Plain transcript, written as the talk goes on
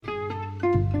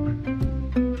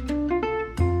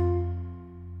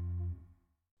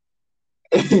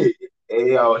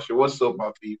Yeah, sure. What's up, my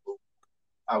people?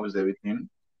 How is everything?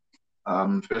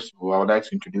 First of all, I would like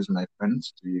to introduce my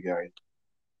friends to you guys.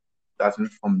 Starting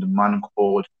from the man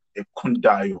called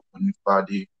Ekundayo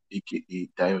Onifade, aka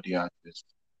Dayo the artist.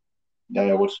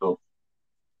 Dayo, what's up?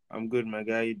 I'm good, my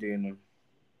guy. You doing?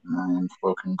 I'm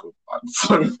fucking good, man.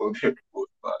 Sorry for being good,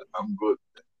 but I'm good.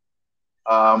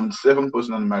 Second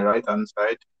person on my right hand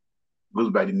side goes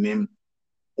by the name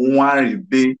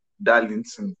Unwaribe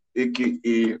Darlington,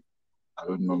 aka I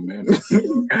don't know, man.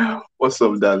 What's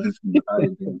up, Darlington? How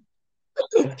you doing?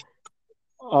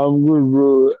 I'm good,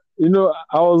 bro.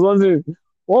 I was wondering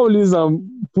what will this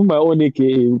put my own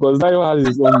AKA because Dayo has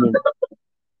his own name.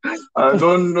 I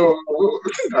don't know.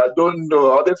 I don't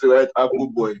know. I wanted to write Apple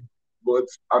Boy, but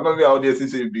I'm not how they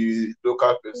say be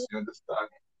local person, you understand?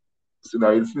 So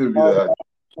now it's gonna be Uh,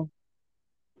 that.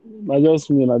 I just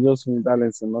mean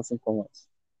Darlington, nothing common.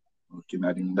 Okay,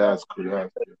 Nadim, that's cool.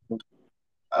 That's cool.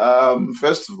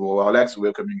 First of all, I'd like to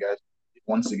welcome you guys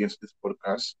once again to this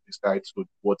podcast. This titled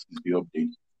 "What is the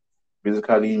update?"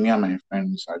 Basically, me and my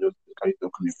friends are just basically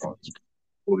talking about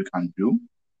what we can do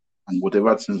and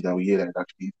whatever things that we hear that is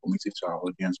actually informative to our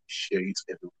audience, we share it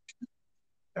every week.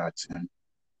 That's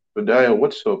So, Daya,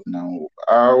 what's up now?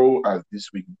 How has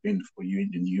this week been for you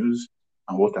in the news,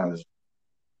 and what has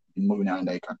been moving around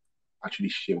that you can actually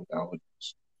share with our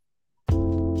audience?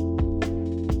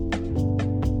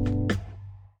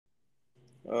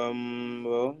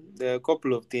 Well, there are a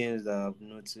couple of things that I've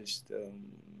noticed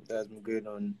that's been going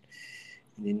on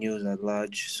in the news at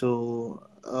large. So,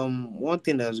 one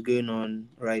thing that's going on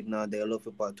right now that a lot of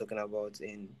people are talking about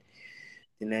in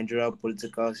the Nigeria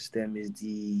political system is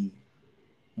the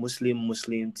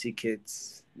Muslim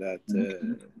tickets that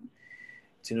Okay.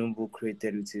 Tinubu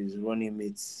created with his running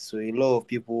mates. So, a lot of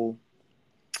people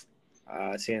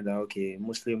saying that okay,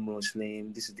 Muslim,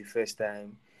 this is the first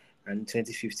time. And in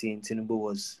 2015, Tinubu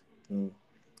was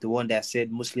the one that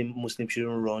said Muslim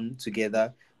shouldn't run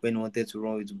together when he wanted to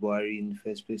run with Buhari in the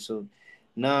first place. So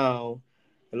now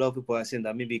a lot of people are saying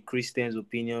that maybe Christians'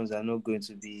 opinions are not going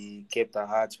to be kept at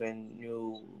heart when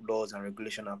new laws and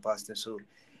regulation are passed. And so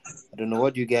I don't know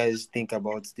what you guys think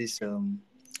about this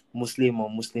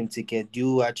Muslim ticket. Do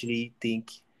you actually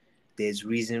think there's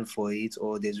reason for it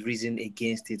or there's reason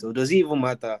against it, or does it even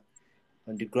matter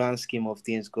on the grand scheme of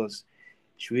things? Because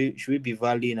should we be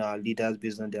valuing our leaders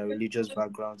based on their religious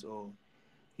backgrounds or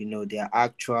their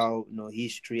actual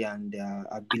history and their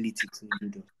ability to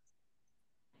lead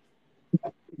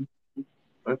us?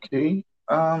 Okay.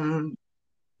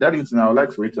 That is now. I would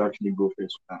like for you to actually go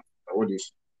first. What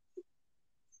is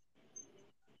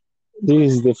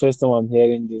This is the first time I'm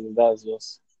hearing this. That's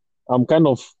just I'm kind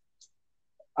of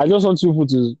I just want people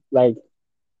to like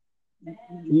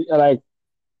about it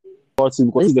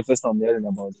because it's the first time I'm hearing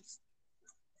about this.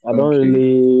 I don't okay?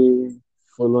 really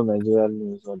follow Nigerian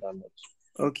news all that much.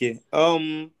 Okay.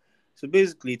 So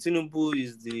basically, Tinubu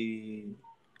is the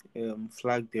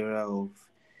flag bearer of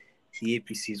the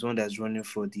APC. Is one that's running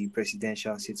for the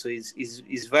presidential seat. So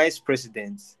his vice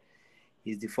president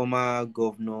is the former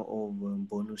governor of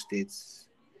Borno State.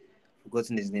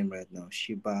 Forgotten his name right now.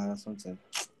 Shiba something.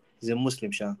 He's a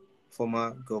Muslim,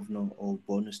 former governor of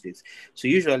Borno State. So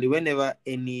usually, whenever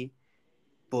anybody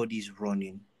is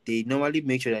running, they normally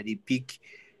make sure that they pick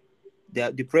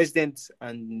the president,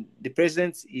 and the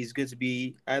president is going to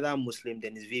be either Muslim,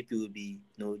 then his VP will be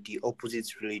the opposite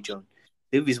religion.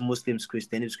 If it's Muslims,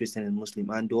 Christian, if it's Christian and Muslim,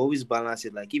 and they always balance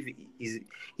it. Like if it is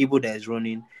Igbo that is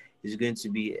running, is going to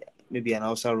be maybe an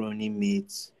Hausa running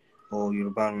mate or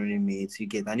Yoruba running mate. You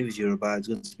get, and if it's Yoruba, it's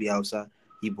going to be Hausa,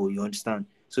 Igbo. You understand?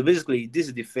 So basically, this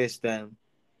is the first time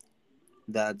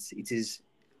that it is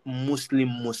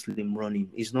Muslim running.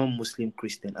 It's not Muslim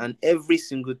Christian. And every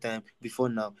single time before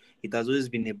now, it has always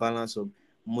been a balance of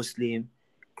Muslim,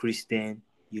 Christian,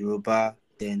 Yoruba,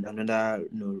 then another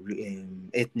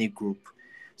ethnic group.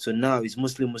 So now it's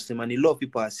Muslim, and a lot of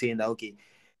people are saying that okay,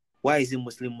 why is it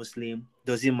Muslim?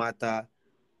 Does it matter?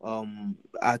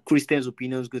 Are Christians'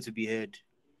 opinions going to be heard?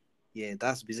 Yeah,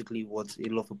 that's basically what a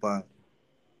lot of people are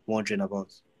wondering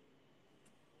about.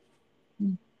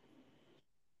 Hmm.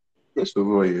 First of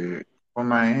all, on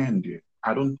my end,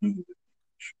 I don't think it's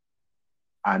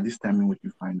at this time in which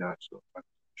you find out so.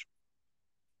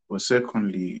 But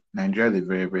secondly, Nigeria is a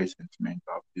very, very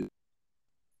sentimental place.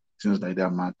 Things like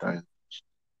that matter.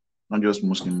 Not just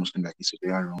Muslim like you said, they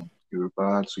are wrong.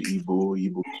 Yoruba to Igbo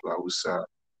to Hausa,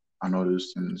 and all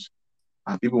those things.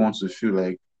 And people want to feel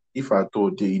like if at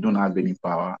all they don't have any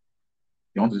power,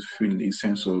 they want to feel a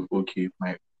sense of okay,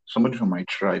 my somebody from my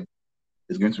tribe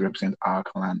is going to represent our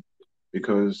clan.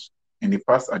 Because in the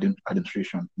past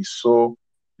administration, we saw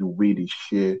the way they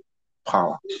share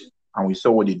power. And we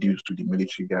saw what they did to the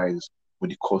military guys,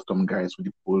 with the custom guys, with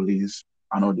the police,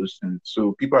 and all those things.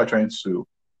 So people are trying to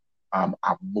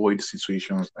avoid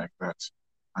situations like that.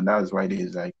 And that's why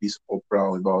there's like this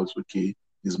uproar about, okay,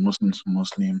 is Muslim to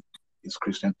Muslim, is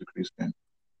Christian to Christian.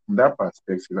 From that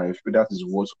perspective, I feel that is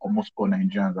what almost all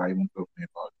Nigerians are even talking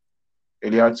about.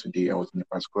 Earlier today, I was in a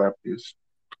particular place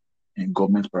in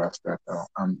government parastatal,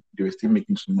 and they were still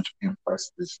making so much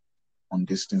emphasis on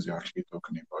these things we're actually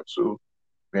talking about. So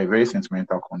we're a very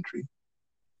sentimental country.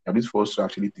 At least for us to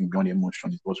actually think beyond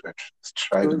emotion is what we're So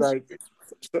striving to like,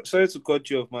 do. sorry to cut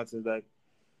you off, Martin. Like,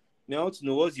 now I want to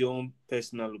know what's your own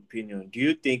personal opinion. Do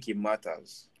you think it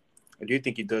matters, or do you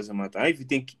think it doesn't matter? And if you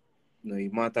think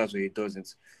it matters or it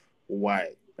doesn't, why?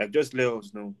 Like, just let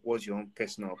us know what's your own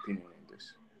personal opinion on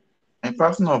this. My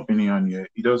personal opinion, yeah,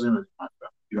 it doesn't really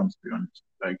matter, if I'm to be honest.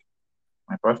 Like,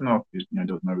 my personal opinion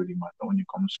does not really matter when it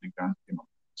comes to the grand scheme of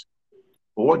things.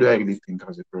 But what do I really think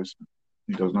as a person?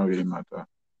 It does not really matter.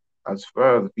 As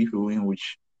far as the people in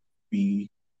which we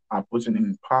are putting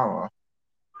in power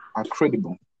are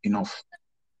credible enough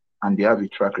and they have a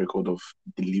track record of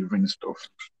delivering stuff.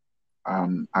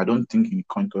 I don't think in the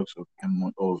context of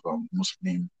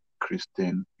Muslim,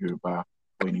 Christian, Yoruba,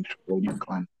 or any trading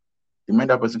clan, the moment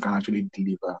that person can actually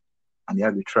deliver and they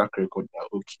have a track record that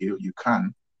okay, you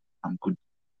can, I'm good.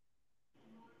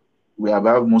 We have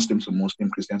Muslim to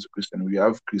Muslim, Christian to Christian. We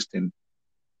have Christian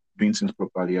doing things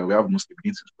properly. We have Muslim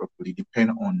doing things properly.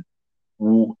 Depend on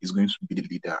who is going to be the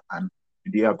leader and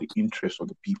do they have the interest of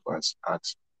the people at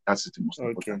that's the most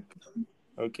Okay. important thing.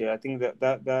 Okay, I think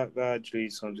that actually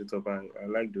sums it up. I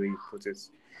like the way you put it.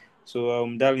 So,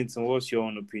 Darlington, what's your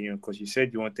own opinion? Because you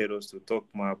said you wanted us to talk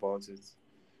more about it.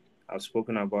 I've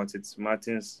spoken about it.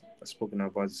 Martin's spoken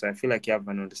about it. So I feel like you have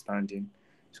an understanding.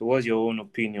 So, what's your own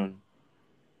opinion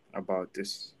about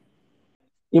this?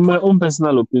 In my own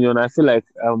personal opinion, I feel like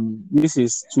this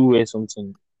is two-way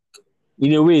something.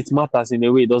 In a way, it matters. In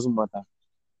a way, it doesn't matter.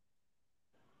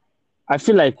 I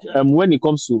feel like when it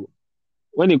comes to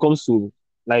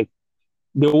like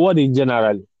the word in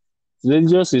general,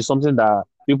 religious is something that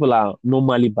people are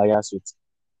normally biased with,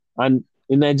 and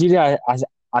in Nigeria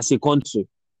as a country,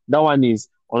 that one is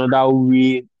another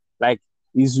way. Like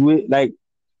is way like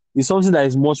it's something that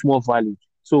is much more valid.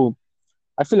 So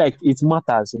I feel like it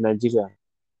matters in Nigeria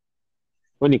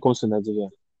when it comes to Nigeria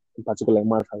in particular, it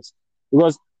matters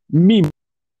because me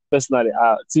personally,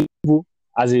 Tinubu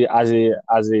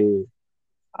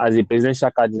as a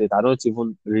presidential candidate, I don't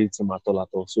even rate him at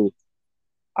all. So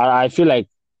I feel like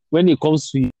when it comes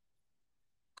to it,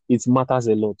 it matters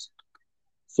a lot.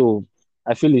 So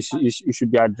I feel it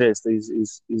should be addressed.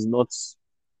 It's not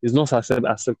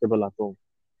acceptable at all.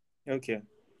 Okay.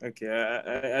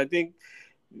 Okay. I think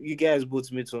you guys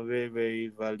both made some very, very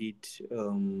valid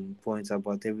points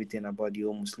about everything about the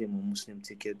whole Muslim or Muslim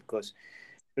ticket because,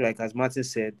 like as Martin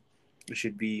said, it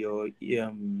should be your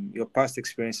past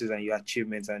experiences and your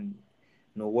achievements and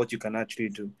what you can actually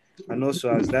do. And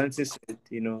also, as Dante said,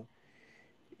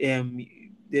 um,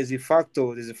 there's a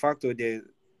factor there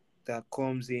that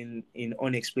comes in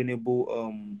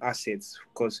unexplainable assets.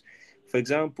 Because, for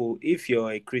example, if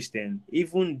you're a Christian,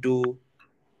 even though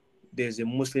there's a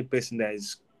Muslim person that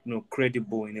is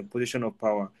credible in a position of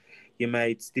power,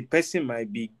 the person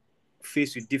might be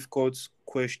faced with difficult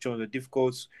questions or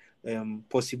difficult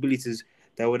possibilities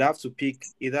that would have to pick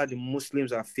either the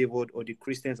Muslims are favored or the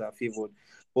Christians are favored.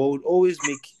 But would always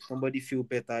make somebody feel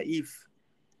better if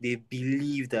they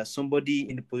believe that somebody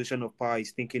in the position of power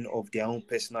is thinking of their own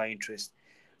personal interest.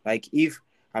 Like if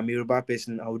I'm a Yoruba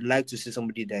person, I would like to see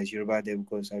somebody that is Yoruba there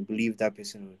because I believe that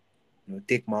person will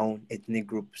take my own ethnic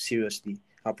group seriously,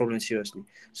 our problem seriously.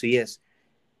 So yes,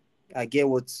 I get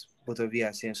what both of you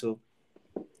are saying. So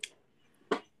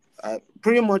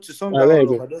pretty much to sum I that very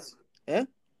all up, good.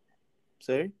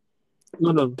 sorry.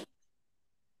 No, no,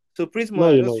 So pretty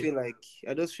no, much, no.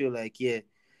 I just feel like yeah,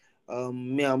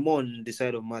 me, I'm on the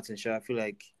side of Martin Shaw. I feel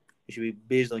like it should be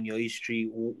based on your history,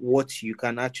 what you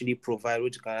can actually provide,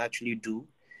 what you can actually do.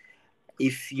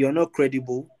 If you're not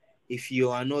credible, if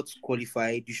you are not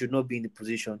qualified, you should not be in the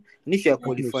position. And if you are Yes.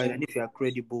 qualified and if you are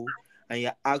credible and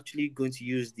you're actually going to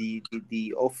use the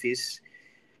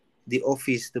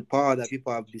power that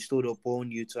people have bestowed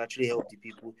upon you to actually help the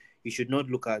people, you should not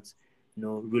look at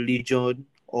religion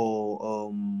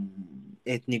or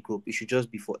ethnic group. It should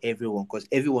just be for everyone because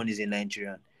everyone is a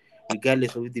Nigerian,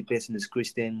 regardless of if the person is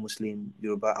Christian, Muslim,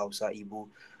 Yoruba, Hausa, Igbo,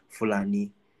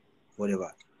 Fulani,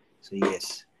 whatever. So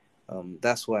yes,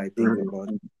 that's what I think So, about.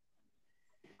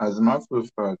 as a matter of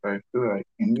fact, I feel like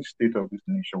in this state of this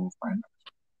nation we find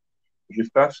if you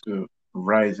start to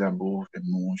rise above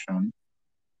emotion,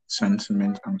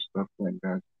 sentiment, and stuff like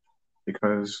that,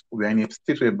 because we're in a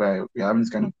state whereby we're having this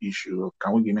kind of issue of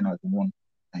can we remain as one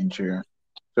Nigeria?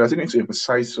 So I think to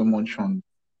emphasize so much on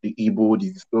the Igbo,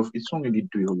 the stuff, it won't really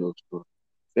do a lot of stuff.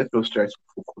 Let us try to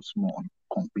focus more on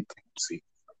competency,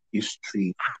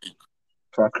 history,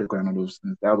 track record, and all those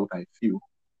things. That's what I feel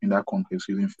in that context,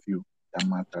 even feel that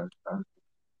matters.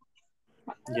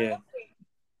 Yeah.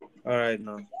 All right,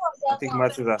 now I think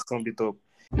Matthews has summed it up.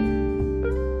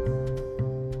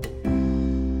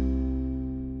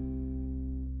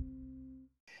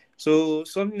 So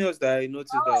something else that I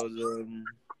noticed that was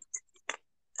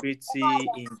pretty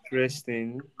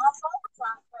interesting.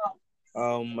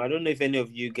 I don't know if any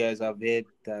of you guys have heard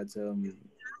that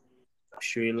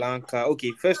Sri Lanka.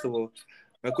 Okay, first of all,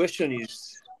 my question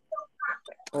is,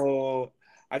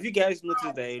 have you guys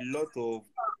noticed that a lot of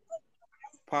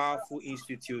powerful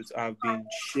institutes have been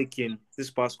shaken this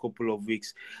past couple of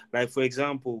weeks? Like, for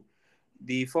example,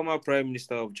 the former Prime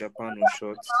Minister of Japan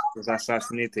was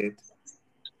assassinated,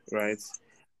 right?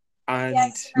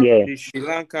 And Yeah. the Sri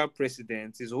Lanka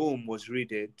president, his home was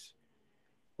raided,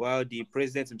 while the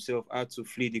president himself had to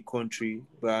flee the country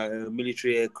by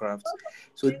military aircraft.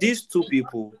 So these two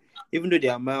people, even though they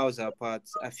are miles apart,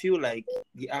 I feel like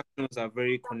the actions are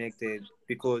very connected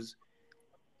because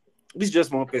this is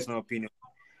just my personal opinion.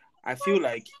 I feel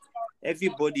like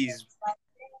everybody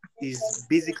is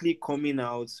basically coming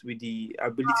out with the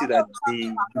ability that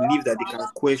they believe that they can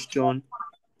question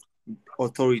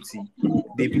authority.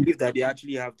 They believe that they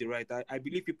actually have the right. I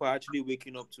believe people are actually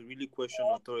waking up to really question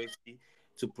authority,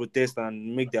 to protest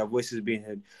and make their voices being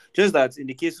heard. Just that in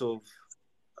the case of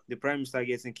the prime minister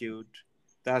getting killed,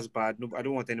 that's bad. No, I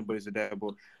don't want anybody to die.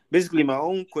 But basically, my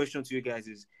own question to you guys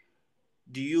is: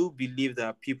 do you believe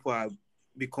that people are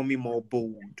becoming more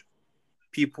bold?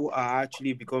 People are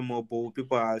actually becoming more bold.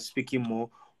 People are speaking more,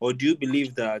 or do you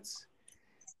believe that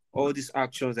all these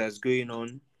actions that's going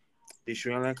on, the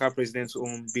Sri Lanka president's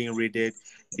home being raided,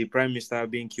 the prime minister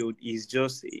being killed, is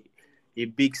just a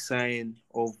big sign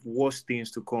of worse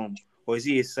things to come? Or is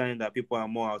it a sign that people are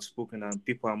more outspoken and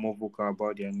people are more vocal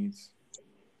about their needs?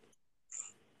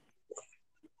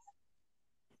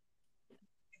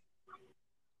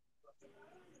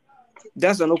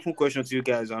 That's an open question to you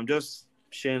guys. I'm just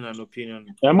sharing an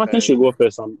opinion. Martin should go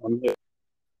first on here.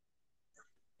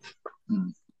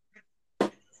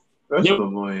 First of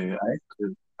all, I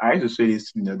have to say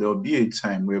this thing that there will be a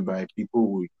time whereby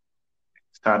people will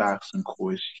start asking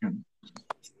questions.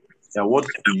 Yeah, what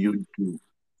do you do?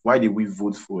 Why did we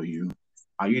vote for you?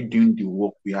 Are you doing the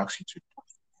work we asked you to do?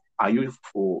 Are you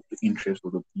for the interest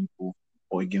of the people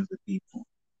or against the people?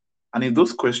 And if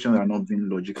those questions are not being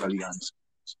logically answered,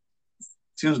 it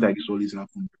seems like it's always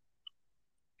happened.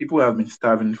 People have been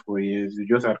starving for years. They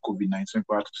just had COVID-19,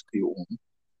 people had to stay home,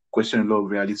 question a lot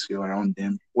of reality around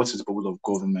them. What is the purpose of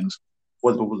government?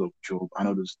 What's the purpose of job? And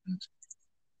all those things.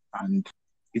 And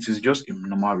it is just a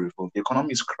normal revolt. The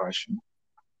economy is crashing.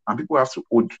 And people have to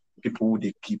hold people who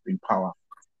they keep in power,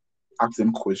 ask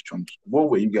them questions.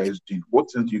 What were you guys doing?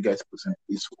 What things do you guys put in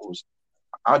place for us?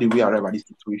 How did we arrive at this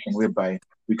situation whereby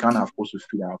we can't afford to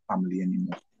feed our family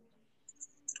anymore?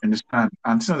 Understand?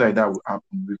 And things like that will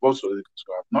happen. We've also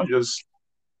not just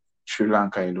Sri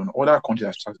Lanka alone, other countries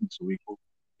are starting to wake up.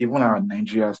 Even our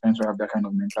Nigeria is starting to have that kind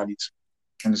of mentality.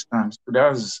 Understand? So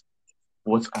that's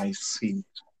what I see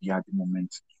at the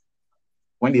moment.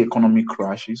 When the economy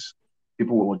crashes,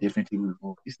 people will definitely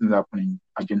revolt. This thing happened in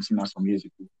Argentina some years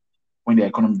ago. When the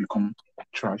economy become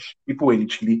trash, people were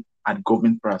literally at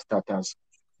government parastatals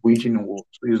waging war.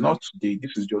 So it's not today.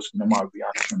 This is just normal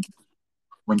reaction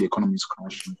when the economy is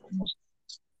crashing.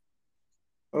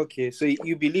 Okay, so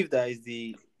you believe that is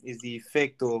the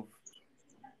effect of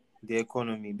the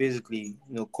economy, basically,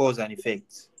 cause and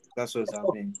effect. That's what's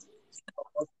happening.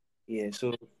 Yeah.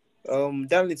 So,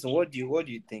 Darlington, what do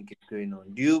you think is going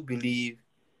on? Do you believe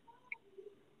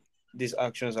these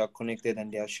actions are connected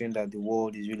and they are showing that the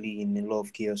world is really in a lot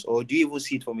of chaos, or do you even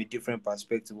see it from a different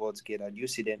perspective altogether? Do you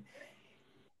see them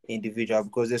individual?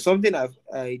 Because there's something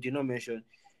I did not mention.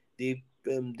 The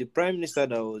prime minister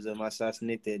that was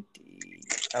assassinated,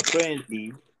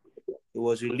 apparently it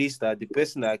was released that the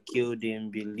person that killed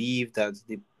him believed that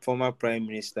the former prime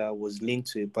minister was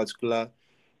linked to a particular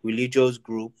religious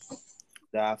group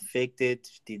that affected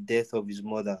the death of his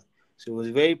mother. So it was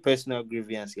a very personal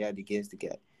grievance he had against the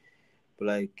guy. But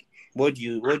like, what do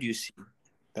you see?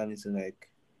 Darlington, like,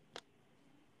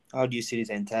 how do you see this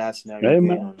entire scenario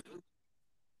going on?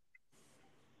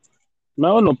 My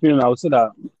own opinion, I would say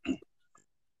that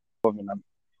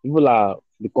people are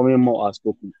becoming more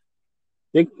outspoken.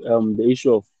 Take the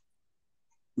issue of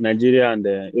Nigeria and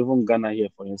even Ghana here,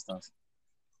 for instance.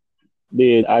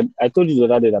 I told you the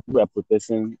other day that people are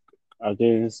protesting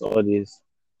against all this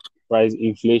price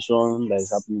inflation that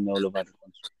is happening all over the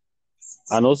country.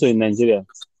 And also in Nigeria,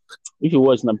 if you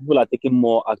watch now, people are taking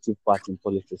more active part in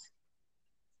politics.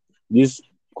 This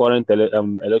current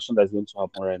election that's going to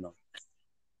happen right now,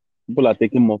 people are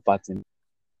taking more part in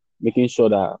making sure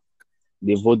that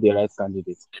they vote the right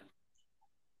candidate.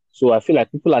 So I feel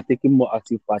like people are taking more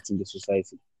active part in the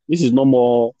society. This is no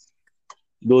more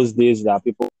those days that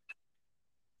people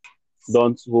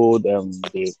don't hold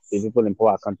the people in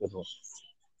power accountable.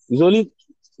 It's only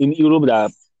in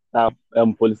Europe that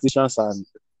politicians and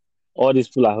all these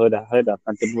people are held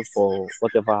accountable for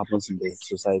whatever happens in the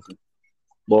society.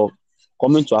 But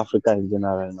coming to Africa in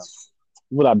general right now,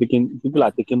 people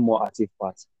are taking more active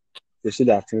part to see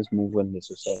that things move well in the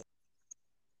society.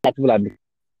 Like people are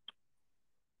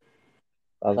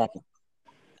exactly.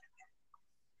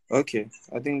 Okay,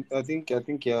 I think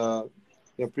you're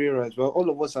pretty right. Well, all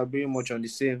of us are very much on the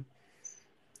same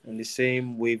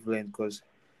wavelength because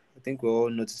I think we're all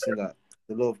noticing that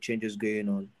a lot of changes going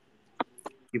on.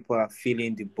 People are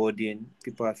feeling the burden.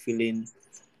 People are feeling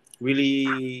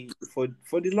really for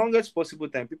the longest possible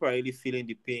time. People are really feeling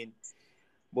the pain.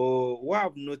 But what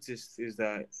I've noticed is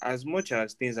that as much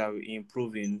as things are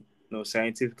improving,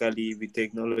 scientifically with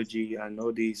technology and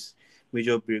all these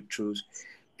major breakthroughs,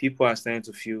 people are starting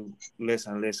to feel less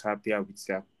and less happier with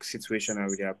their situation and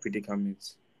with their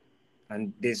predicaments.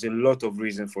 And there's a lot of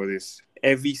reason for this.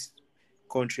 Every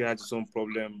country has its own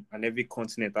problem, and every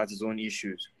continent has its own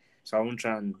issues. So I won't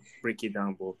try and break it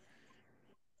down, but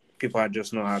people are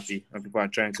just not happy, and people are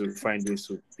trying to find ways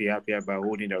to be happier by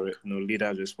holding their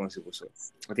leaders responsible. So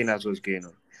I think that's what's going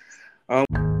on.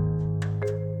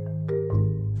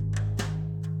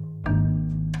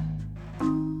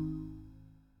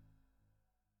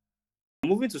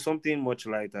 Moving to something much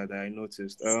lighter that I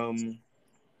noticed.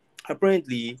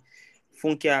 Apparently,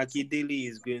 Funke Akindele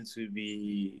is going to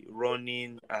be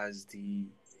running as the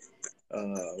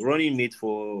running mate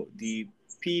for the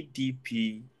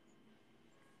PDP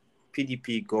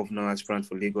PDP governor aspirant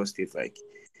for Lagos State. Like,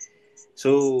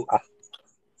 so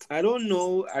I don't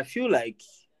know. I feel like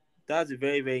that's a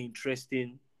very, very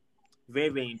interesting, very,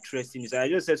 very interesting. So I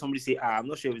just said somebody say, I'm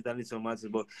not sure if it's Darlington Matters,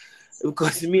 but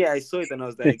because me, I saw it and I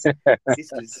was like,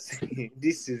 this is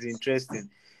this is interesting.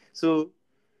 So,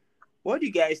 what do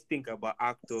you guys think about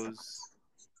actors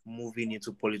moving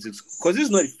into politics? Because this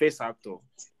is not the first actor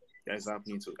that is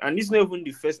happening to, and this is not even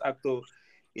the first actor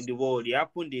in the world. It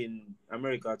happened in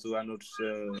America too, and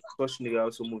Schwarzenegger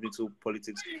also moved into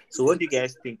politics. So, what do you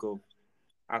guys think of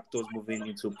actors moving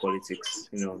into politics?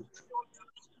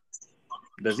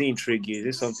 Does it intrigue you?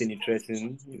 Is it something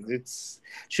interesting?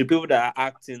 Should people that are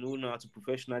acting who know how to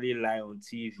professionally lie on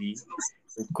TV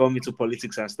come into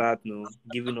politics and start,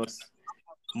 giving us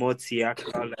more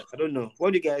theatrical? Like, I don't know.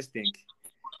 What do you guys think?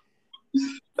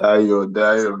 Dio,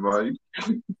 boy.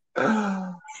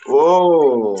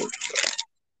 Oh,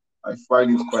 I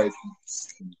find it quite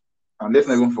interesting. And let's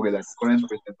not even forget that the current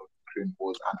president of Ukraine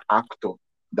was an actor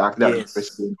that acted as the Yes,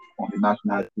 president on the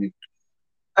national yes, TV.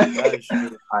 that is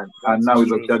true. And That now is he's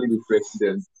true. officially the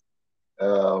president.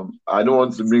 I don't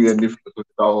want to bring any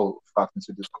political facts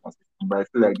into this conversation, but I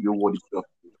feel like your word itself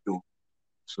is true.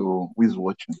 So who is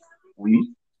watching?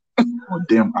 We or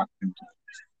them acting?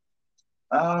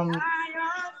 Um,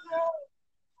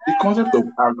 the concept of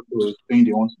actors saying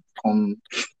they want to become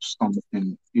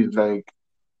something is like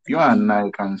you and I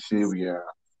can say we are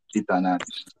data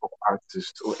analysts or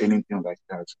artists or anything like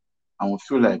that, and we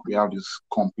feel like we have this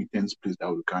competence place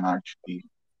that we can actually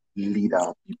lead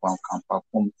our people and can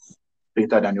perform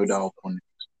better than the other opponent.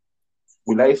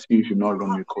 Will I say you should not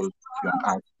run because you're an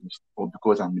artist or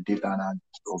because I'm a data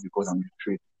analyst or because I'm a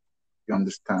trade? You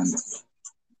understand?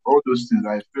 All those things,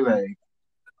 I feel like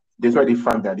despite the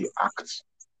fact that they act,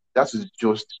 that is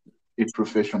just a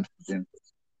profession for them.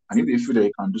 And if they feel that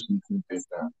they can do something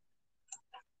better,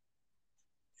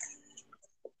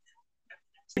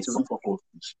 let's run for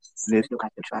office. Let's look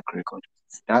at the track record.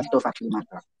 That stuff actually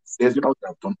matters. Let's look at what they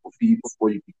have done for people before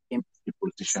you became a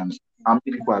politician. How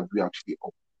many people have you actually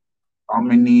up? How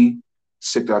many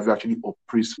sectors have you actually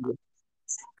oppressed for?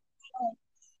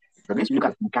 So let's look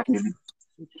at Mukakele.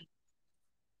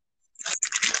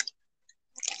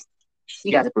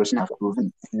 She as a person has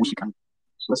proven who she can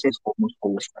success almost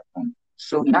always happen.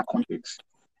 So in that context,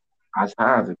 as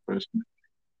her as a person,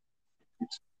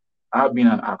 it's I've been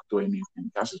an actor or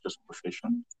anything, that's just a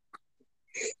profession.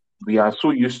 We are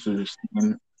so used to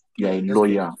seeing you're a Okay,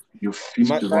 lawyer, you fit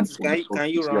to run Martins, for this can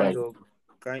you office. round up?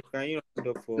 Can you round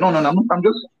up for No, no, no. us? I'm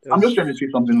just Just trying to say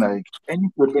something like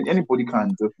anybody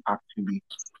can just actually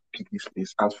pick this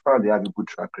place as far as they have a good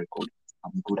track record.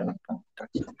 I'm good and I'm fine.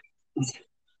 That's it.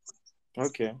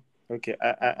 Okay. Okay.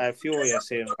 I feel what you're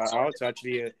saying. I want to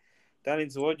actually,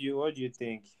 Darlington, what do you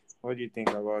think? What do you think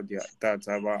about that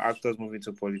about actors moving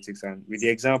to politics? And with the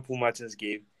example Martins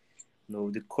gave,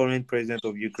 the current president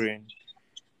of Ukraine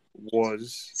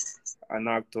was an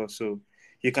actor, so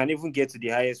you can even get to the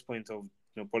highest point of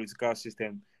political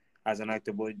system as an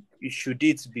actor. But should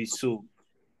it be so?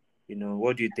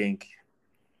 What do you think?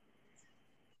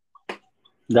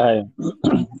 Guy,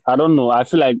 I don't know. I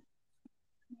feel like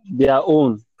their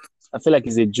own. I feel like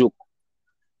it's a joke.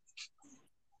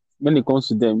 When it comes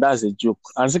to them, that's a joke.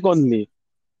 And secondly,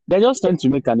 they're just trying to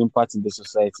make an impact in the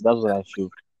society. That's what I feel.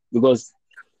 Because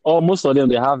most of them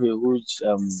they have a huge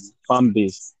fan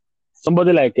base.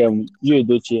 Somebody like Yul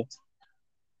Edochie,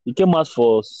 he came out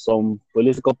for some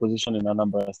political position in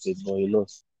Anambra State, but he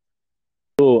lost.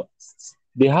 So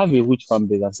they have a huge fan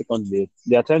base, and secondly,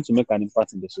 they are trying to make an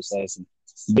impact in the society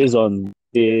based on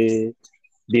they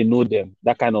know them,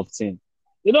 that kind of thing.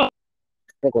 They don't have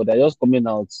a record, they're just coming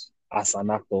out as an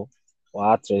actor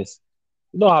or actress.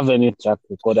 They don't have any track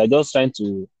record. They're just trying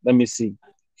to let me see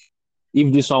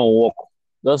if this one will work.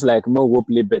 Just like no go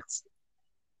play bets.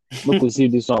 We could see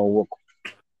if this one will work.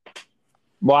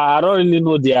 But I don't really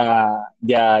know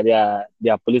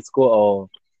their political or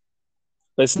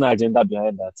personal agenda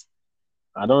behind that.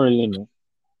 I don't really know.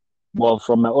 But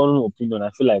from my own opinion, I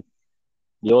feel like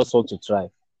they also want to try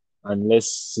and let's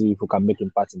see if we can make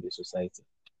impact in the society.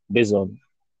 Based on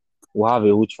we have a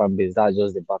huge fan base, that's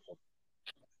just the backup.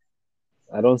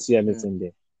 I don't see Mm, anything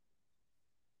there.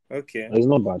 okay. It's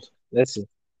not bad. Let's see.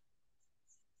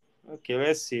 Okay,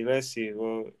 let's see. Let's see.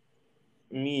 Well,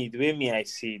 the way I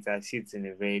see it in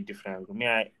a very different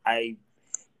angle. I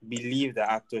believe that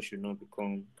actors should not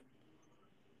become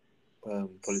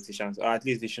politicians, or at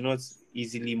least they should not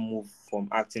easily move from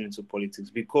acting into politics,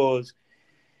 because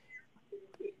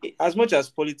as much as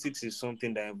politics is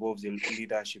something that involves a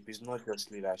leadership, it's not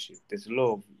just leadership. There's a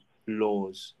lot of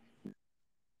laws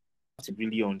to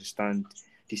really understand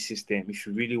the system if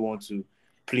you really want to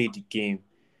play the game.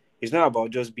 It's not about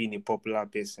just being a popular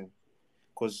person,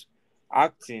 because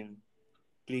acting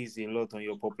plays a lot on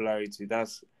your popularity.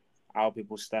 That's how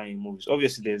people star in movies.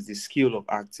 Obviously, there's the skill of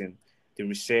acting, the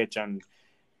research, and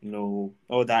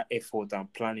all that effort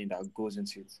and planning that goes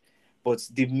into it. But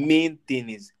the main thing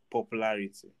is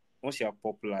popularity. Once you are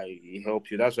popular, it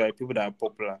helps you. That's why people that are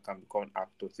popular can become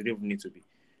actors. They don't even need to be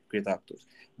great actors.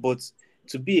 But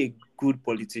to be a good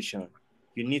politician,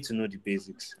 you need to know the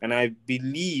basics. And I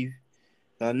believe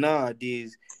that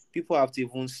nowadays people have to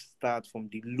even start from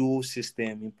the low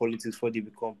system in politics before they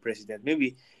become president.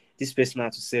 Maybe this person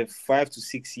has to serve 5 to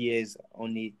 6 years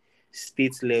on a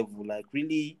state level, like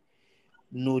really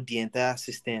know the entire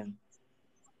system.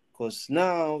 Because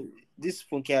now this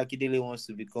Funke Akindele wants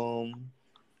to become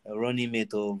a running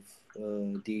mate of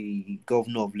the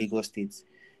governor of Lagos State.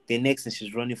 The next thing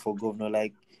she's running for governor.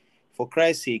 Like, for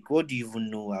Christ's sake, what do you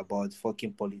even know about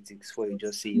fucking politics before you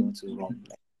just say you want to run?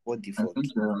 Like, what the I fuck? think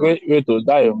Wait, oh,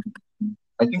 Dio.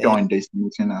 I think you're Eh?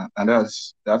 underestimating, and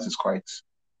that is quite.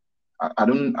 I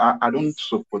don't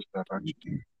support that actually.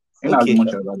 In as Okay, much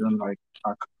as I don't like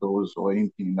actors or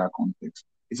anything in that context,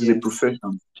 it is a yes.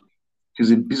 profession.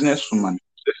 She's a businesswoman.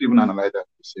 Let's even analyze that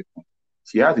for a second.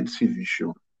 She has a TV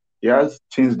show. She has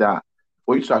things that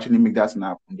for you to actually make that thing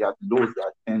happen, there are laws, there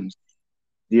are terms.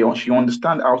 She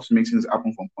understands how to make things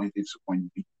happen from point A to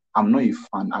point B. I'm not a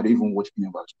fan. I don't even watch any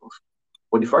of that stuff.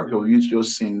 But the fact of you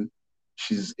just saying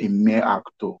she's a mere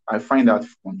actor, I find that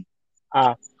funny.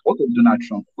 Ah, What of Donald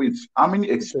Trump? Wait, how many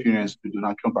okay. experience do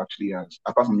Donald Trump actually has,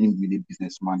 apart from him being a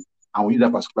businessman, and we use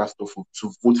that particular stuff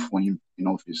to vote for him in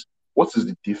office? What is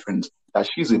the difference? That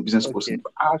she's a business Okay, person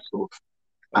for herself,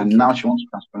 and okay, now she wants to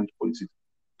transfer into politics.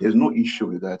 There's no issue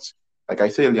with that. Like I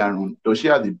said earlier on, does she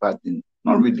have the bad thing?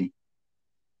 Not really.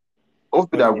 All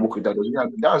people that okay, work with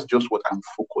that, that's just what I'm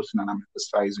focusing and I'm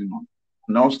emphasizing on.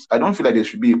 No, I don't feel like there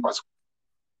should be a particular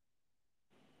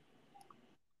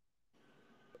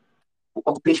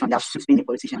occupation that suits being a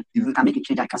politician. If you can make a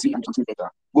change, I can see and something better.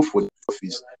 Go for the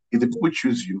office. If the people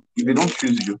choose you, if they don't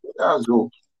choose you, that's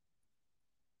all.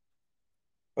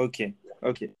 okay,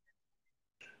 okay.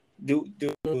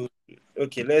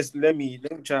 Okay. Let me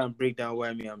try and break down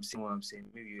why me I'm saying what I'm saying.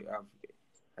 Maybe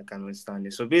I can understand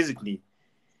it. So basically,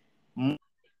 mm,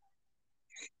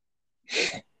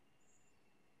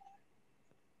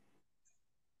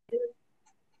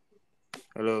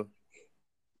 hello,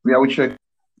 We will check.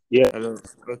 Yeah. hello.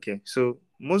 Okay, so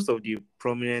most of the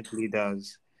prominent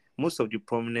leaders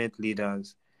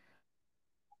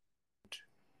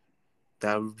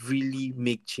that really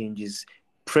make changes,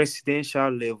 presidential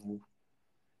level,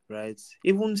 right?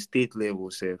 Even state level,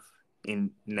 self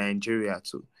in Nigeria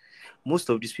too. most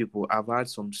of these people have had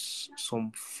some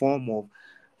form of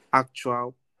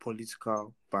actual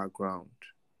political background.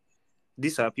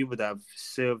 These are people that have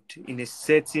served in a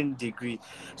certain degree.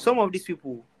 Some of these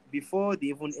people, before they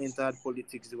even entered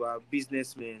politics, they were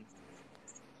businessmen.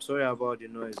 Sorry about the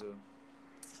noise,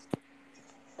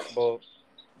 but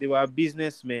they were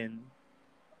businessmen.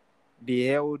 They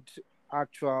held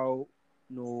actual,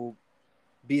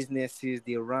 businesses.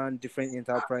 They ran different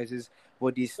enterprises,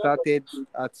 but they started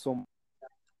at some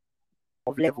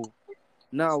of level.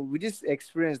 Now, with this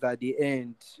experience that they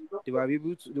earned, they were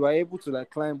able to like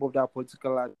climb up that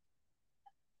particular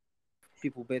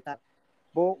people better.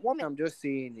 But what I'm just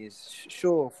saying is,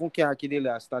 sure, Funke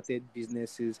Akindele has started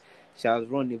businesses. She has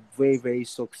run a very, very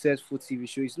successful TV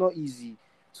show. It's not easy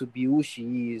to be who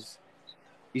she is.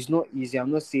 It's not easy.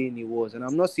 I'm not saying it was. And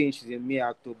I'm not saying she's a mere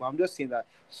actor, but I'm just saying that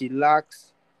she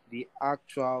lacks the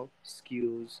actual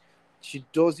skills. She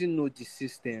doesn't know the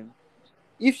system.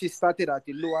 If she started at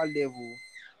a lower level,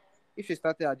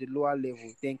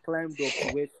 then climbed up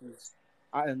to where she's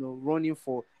running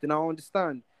for, then I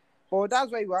understand. But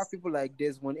that's why you have people like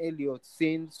Desmond Elliott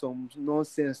saying some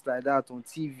nonsense like that on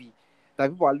TV.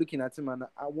 That people are looking at him and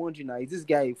are wondering, is this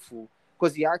guy a fool?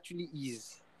 Because he actually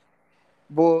is.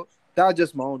 But that's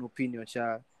just my own opinion,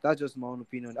 Sha. That's just my own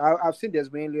opinion. I've seen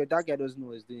Desmond Elliott. That guy doesn't know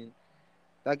what he's doing.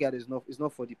 That guy is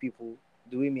not for the people.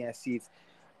 The way me I see it.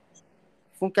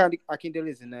 Funke Akindele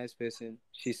is a nice person.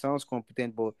 She sounds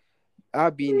competent, but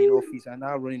her being in office and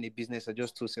her running a business are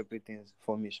just two separate things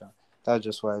for me, Sha. That's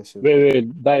just why I feel.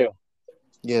 Wait, Dayo.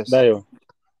 Yes. Dayo.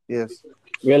 Yes.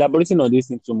 We're elaborating on this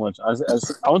thing too much. As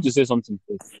I want to say something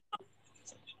first.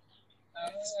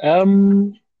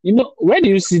 Where do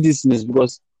you see this news?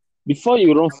 Because before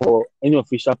you run for any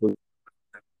official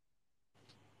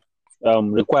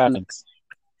requirements,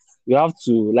 you have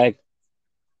to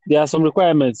there are some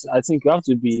requirements. I think you have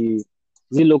to be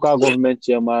the local government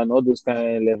chairman, all those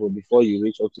kind of level before you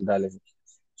reach up to that level.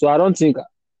 So I don't think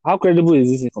how credible is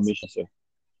this information, sir?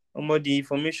 The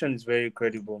information is very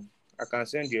credible. I can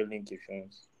send you a link if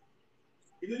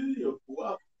you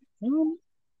want.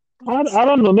 I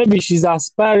don't know. Maybe she's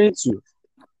aspiring to,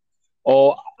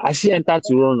 or has she entered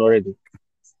to run already?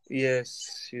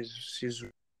 Yes, she's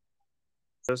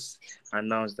just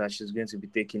announced that she's going to be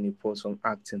taking a pause from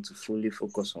acting to fully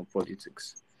focus on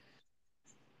politics.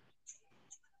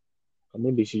 Or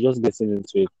maybe she's just getting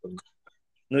into it.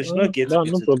 No, she's not getting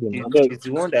into no problem. She's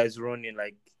the one that is running.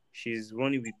 Like she's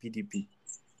running with PDP.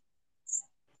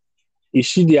 Is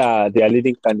she their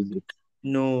leading candidate?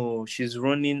 No, she's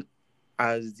running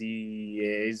as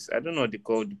the I don't know what they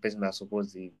call the person that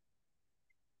supports the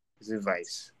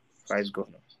vice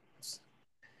governor.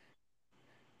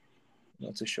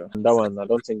 Not too sure. And that one, I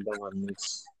don't think that one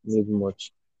needs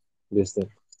much this thing.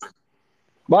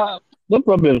 But no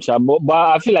problem, Sha. But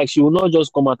I feel like she will not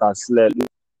just come out as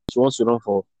she wants to run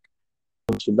for.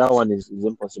 That one is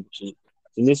impossible. She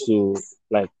needs to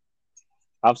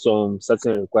have some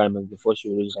certain requirements before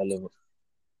she reach that level.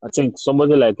 I think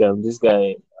somebody like this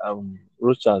guy,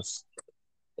 Rochas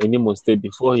in Imo State,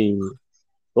 before he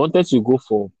wanted to go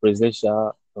for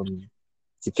presidential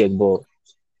ticket, but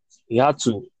he had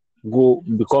to go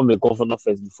become a governor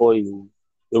first before he was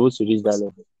able to reach that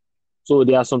level. So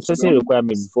there are some certain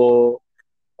requirements before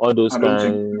all those kind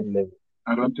of levels.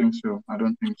 I don't think so.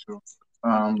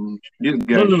 This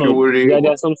guy No.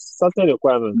 There are some certain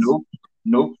requirements.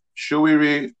 No.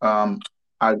 Showere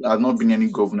has not been any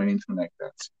governor or anything like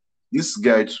that. This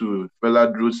guy too,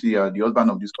 Fela Drusi, the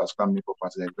husband of this particular Labour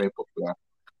Party that is very popular,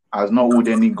 has not held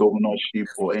any governorship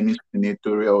or any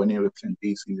senatorial or any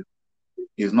representation.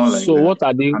 It's not like so that. What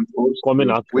are they coming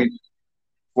out with?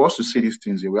 For us to say these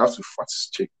things, we have to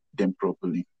first check them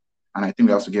properly. And I think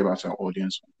we have to get back to our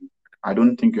audience. I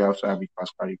don't think you have to have a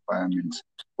particular requirement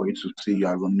for you to say you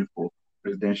are running for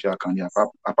presidential candidate.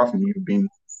 Apart from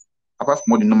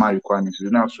all the normal requirements, you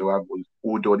don't have to have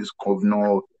all this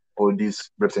governor or this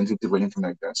representative or anything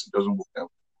like that. It doesn't work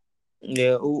out.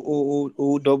 Yeah,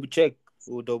 we'll double check.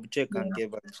 And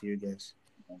get back to you guys.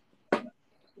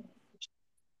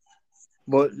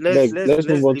 But let's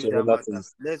move on leave to that other matter.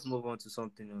 things. Let's move on to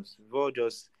something else. We've all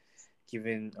just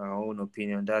given our own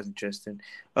opinion. That's interesting.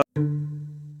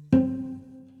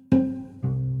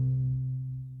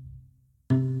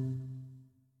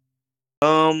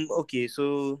 Okay,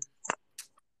 so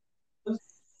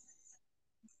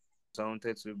I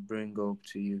wanted to bring up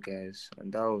to you guys,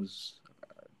 and that was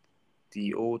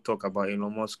the old talk about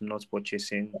Elon Musk not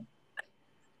purchasing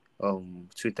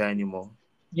Twitter anymore.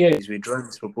 Yeah, He's withdrawing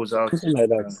his proposal something like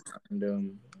that.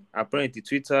 And apparently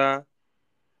Twitter,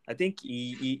 I think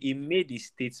he made a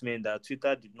statement that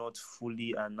Twitter did not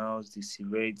fully announce the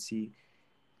severity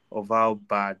of how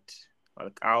bad,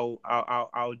 like how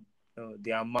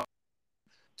the amount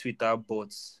of Twitter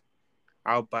bots,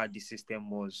 how bad the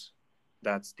system was,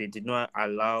 that they did not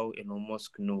allow Elon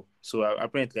Musk know. So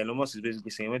apparently Elon Musk is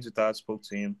basically saying when Twitter spoke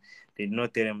to him, they did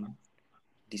not tell him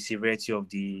the severity of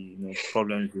the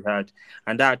problems we had,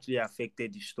 and that actually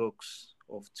affected the stocks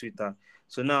of Twitter.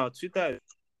 So now Twitter is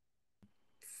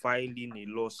filing a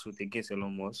lawsuit against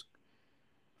Elon Musk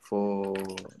for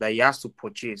that he has to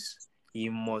purchase. He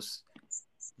must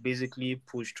basically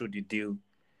push through the deal.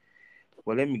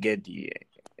 Well, let me get the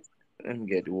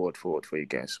word for word for you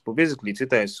guys. But basically,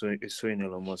 Twitter is suing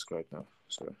Elon Musk right now.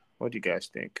 So, what do you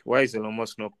guys think? Why is Elon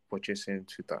Musk not purchasing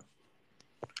Twitter?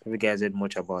 Have you guys heard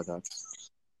much about that?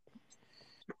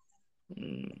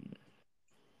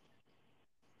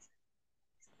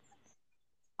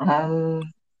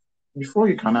 Um, Before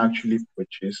you can actually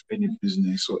purchase any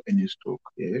business or any stock,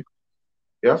 yeah,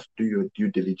 you have to do your due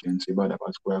diligence about that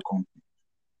particular company.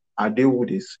 Are they who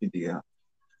they say they are?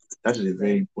 That is a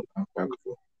very important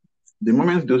factor. The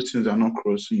moment those things are not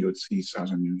crossing your T's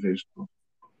as an investor,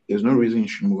 there's no reason you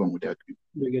should move on with that.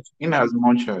 In as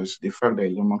much as the fact that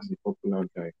Elon Musk is a popular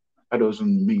guy, that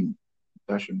doesn't mean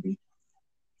that should be.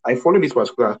 I follow this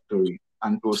particular story,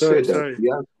 and it was Sorry, said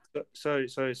that sorry,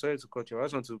 sorry to cut you. I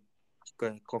just want to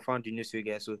confirm the news to you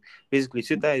guys. So basically,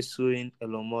 Twitter is suing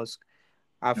Elon Musk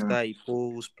yeah, after he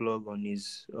pulls plug on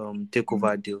his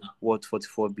takeover deal worth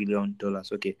 $44 billion.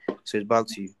 Okay, so it's back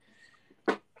to you.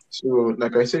 so,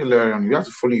 like I said earlier on, you have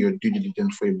to follow your due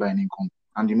diligence for a buying income.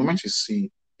 And the moment you see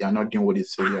they are not doing what they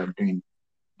say they are doing,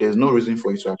 there's no reason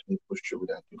for you to actually push through with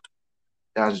that deal.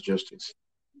 That's justice.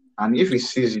 And if he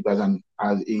sees it as a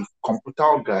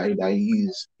computer guy that he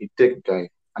is, a tech guy,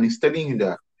 and he's telling you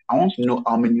that I want to know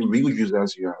how many real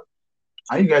users you have,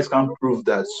 and you guys can't prove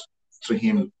that to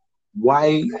him,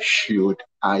 why should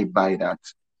I buy that?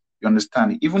 You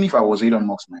understand? Even if I was Elon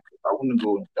Musk myself, I wouldn't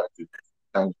go into that deal.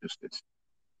 That's just it.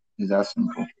 It's that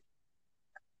simple.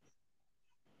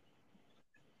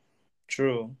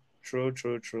 True, true.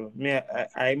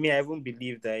 I even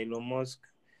believe that Elon Musk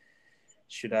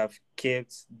should have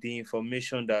kept the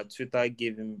information that Twitter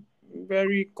gave him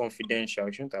very confidential.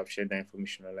 He shouldn't have shared that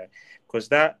information online because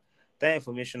that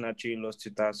information actually lost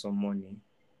Twitter some money.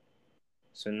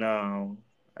 So now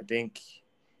I think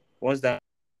once that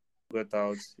got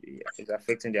out, it's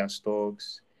affecting their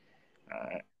stocks.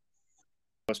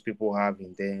 Most people have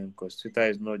in them because Twitter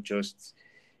is not just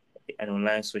an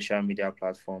online social media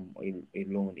platform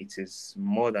alone. It is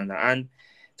more than that. And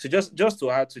so just to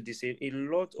add to this, a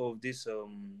lot of these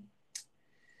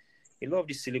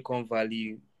Silicon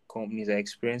Valley companies are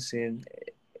experiencing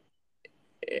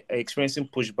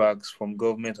pushbacks from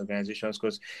government organizations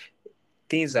because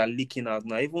things are leaking out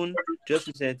now. Even just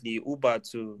recently, Uber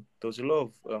too. There was a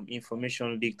lot of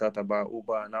information leaked out about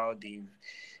Uber and how they've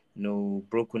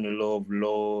broken a lot of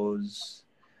laws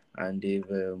and they've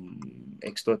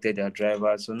extorted their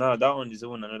drivers. So now that one is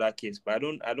even another case. But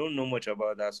I don't know much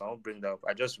about that, so I won't bring that up.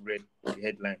 I just read the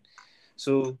headline.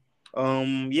 So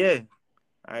yeah,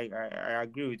 I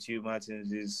agree with you,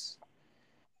 Martins.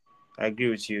 I agree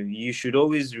with you. You should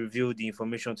always reveal the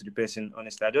information to the person.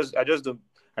 Honestly, I just don't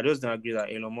agree that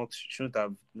Elon Musk shouldn't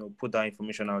have put that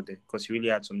information out there because he really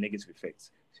had some negative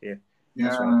effects. So yeah,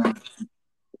 that's why. Yeah.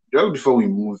 Just before we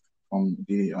move from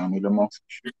the Elon Musk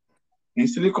issue, in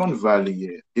Silicon Valley,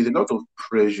 yeah, there's a lot of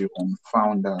pressure on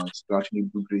founders to actually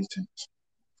do great things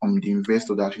from the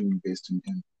investor that actually invest in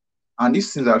them. And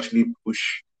these things actually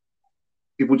push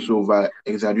people to over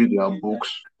exaggerate their books,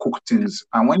 cook things.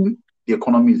 And when the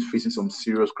economy is facing some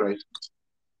serious crisis,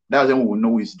 that's when we will know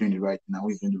who is doing the right thing and who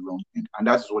is doing the wrong thing. And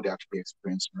that's what they're actually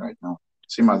experiencing right now.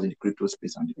 Same as in the crypto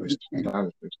space and the rest.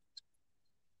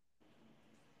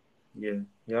 Yeah,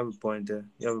 you have a point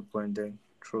there.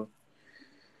 True.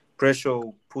 Pressure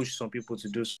will push some people to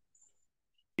do some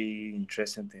very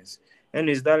interesting things.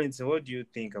 Anyways, Darlington, what do you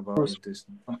think about all of this?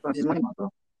 It's money matter.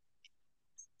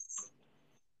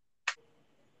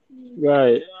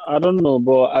 Right. I don't know,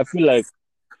 but I feel like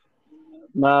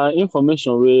na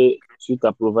information wey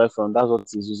Twitter provide from that's what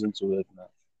he's using to work now.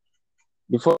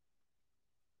 Before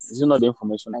is not the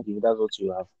information I give you, that's what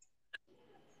you have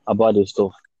about the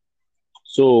stuff.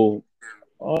 So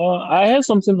I heard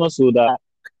something also that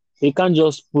he can't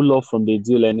just pull off from the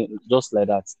deal and just like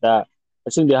that. That I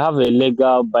think they have a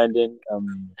legal binding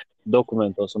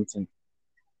document or something.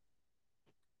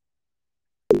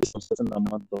 Some certain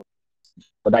amount of,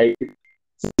 but I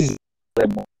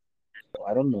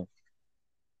don't know.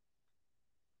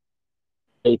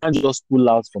 he can't just pull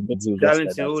out from the deal just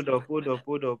like Darlington, that.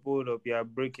 hold up. You are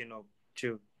breaking up.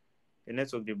 Chill. The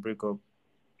network they break up.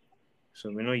 So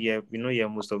we know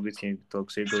most of it in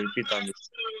talk. So you go repeat and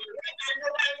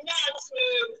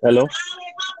Hello?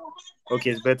 okay,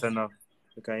 it's better now.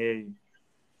 I can hear you.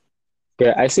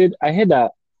 Okay, I said I heard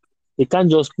that he can't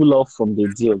just pull off from the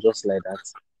deal just like that.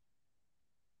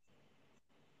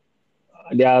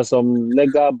 There are some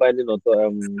legal binding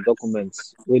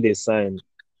documents where they sign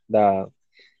that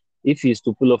if he's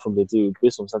to pull off from the deal, he pay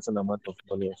some certain amount of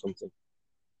money or something.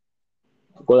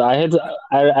 Because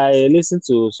I listened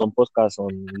to some podcasts on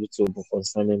YouTube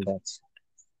concerning that.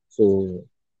 So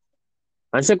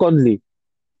and secondly,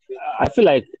 I feel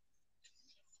like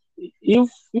if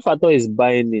Ato is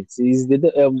buying it, is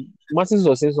the Martins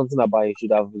was saying something about he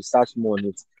should have researched more on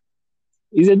it.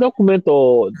 Is a document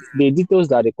or the details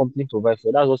that the company provides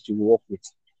for. That's what you work with.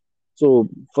 So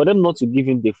for them not to give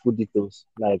him the full details,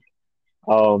 like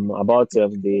about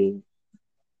the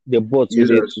bots with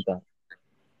the Users. Twitter,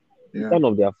 it's Yeah. kind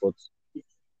of their fault.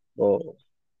 But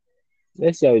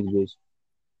let's see how it goes.